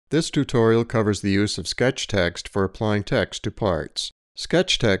This tutorial covers the use of sketch text for applying text to parts.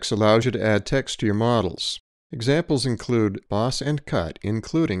 Sketch text allows you to add text to your models. Examples include boss and cut,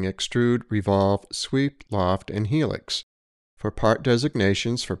 including extrude, revolve, sweep, loft, and helix. For part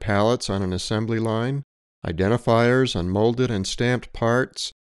designations for pallets on an assembly line, identifiers on molded and stamped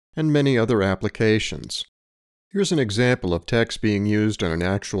parts, and many other applications. Here's an example of text being used on an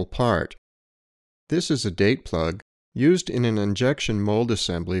actual part. This is a date plug used in an injection mold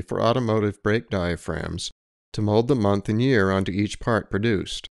assembly for automotive brake diaphragms to mold the month and year onto each part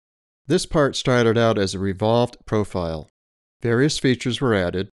produced. This part started out as a revolved profile. Various features were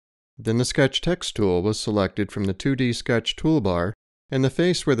added. Then the Sketch Text tool was selected from the 2D Sketch toolbar, and the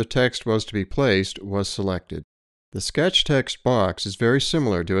face where the text was to be placed was selected. The Sketch Text box is very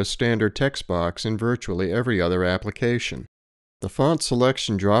similar to a standard text box in virtually every other application. The Font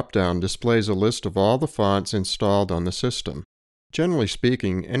Selection drop-down displays a list of all the fonts installed on the system. Generally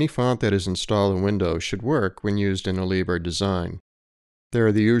speaking, any font that is installed in Windows should work when used in a Alibre design. There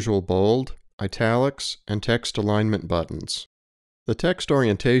are the usual bold, italics, and text alignment buttons. The text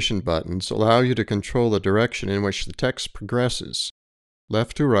orientation buttons allow you to control the direction in which the text progresses,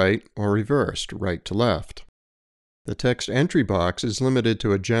 left to right or reversed, right to left. The text entry box is limited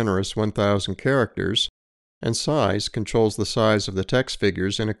to a generous 1,000 characters, and size controls the size of the text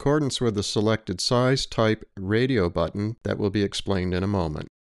figures in accordance with the selected size type radio button that will be explained in a moment.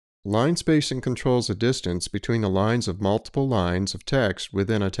 Line spacing controls the distance between the lines of multiple lines of text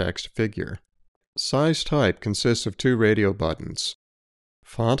within a text figure. Size type consists of two radio buttons,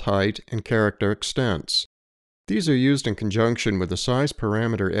 font height and character extents. These are used in conjunction with the size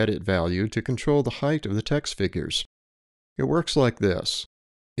parameter edit value to control the height of the text figures. It works like this.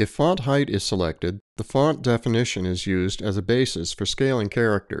 If font height is selected, the font definition is used as a basis for scaling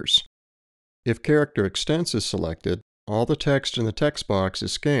characters. If character extents is selected, all the text in the text box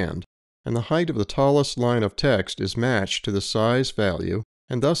is scanned, and the height of the tallest line of text is matched to the size value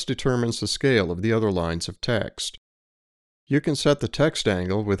and thus determines the scale of the other lines of text. You can set the text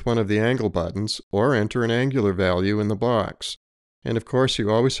angle with one of the angle buttons or enter an angular value in the box. And of course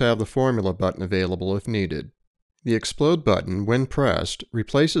you always have the formula button available if needed. The Explode button, when pressed,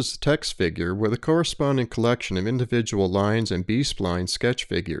 replaces the text figure with a corresponding collection of individual lines and B-spline sketch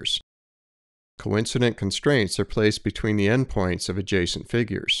figures. Coincident constraints are placed between the endpoints of adjacent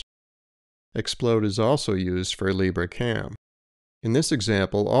figures. Explode is also used for Alibre Cam. In this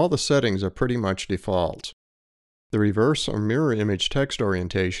example, all the settings are pretty much default. The reverse or mirror image text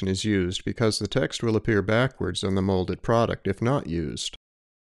orientation is used because the text will appear backwards on the molded product if not used.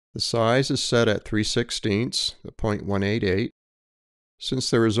 The size is set at 3/16, 0.188. Since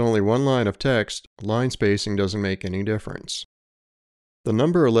there is only one line of text, line spacing doesn't make any difference. The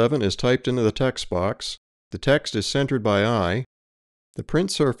number 11 is typed into the text box, the text is centered by eye, the print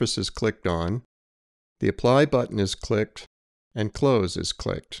surface is clicked on, the Apply button is clicked, and Close is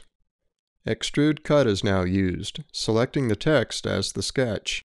clicked. Extrude Cut is now used, selecting the text as the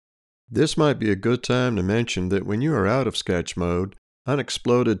sketch. This might be a good time to mention that when you are out of sketch mode,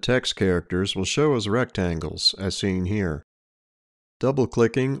 unexploded text characters will show as rectangles, as seen here.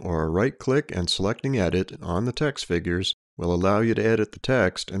 Double-clicking or a right-click and selecting Edit on the text figures will allow you to edit the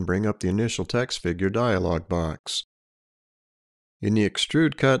text and bring up the initial text figure dialog box. In the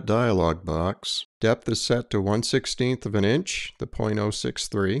Extrude Cut dialog box, depth is set to 1/16 of an inch, the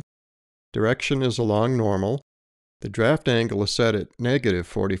 0.063. Direction is along normal. The draft angle is set at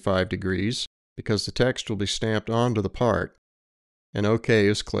 -45 degrees because the text will be stamped onto the part, and OK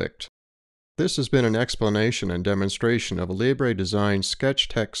is clicked. This has been an explanation and demonstration of a Alibre Design Sketch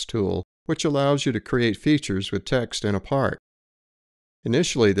Text tool, which allows you to create features with text in a part.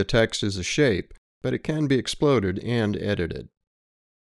 Initially, the text is a shape, but it can be exploded and edited.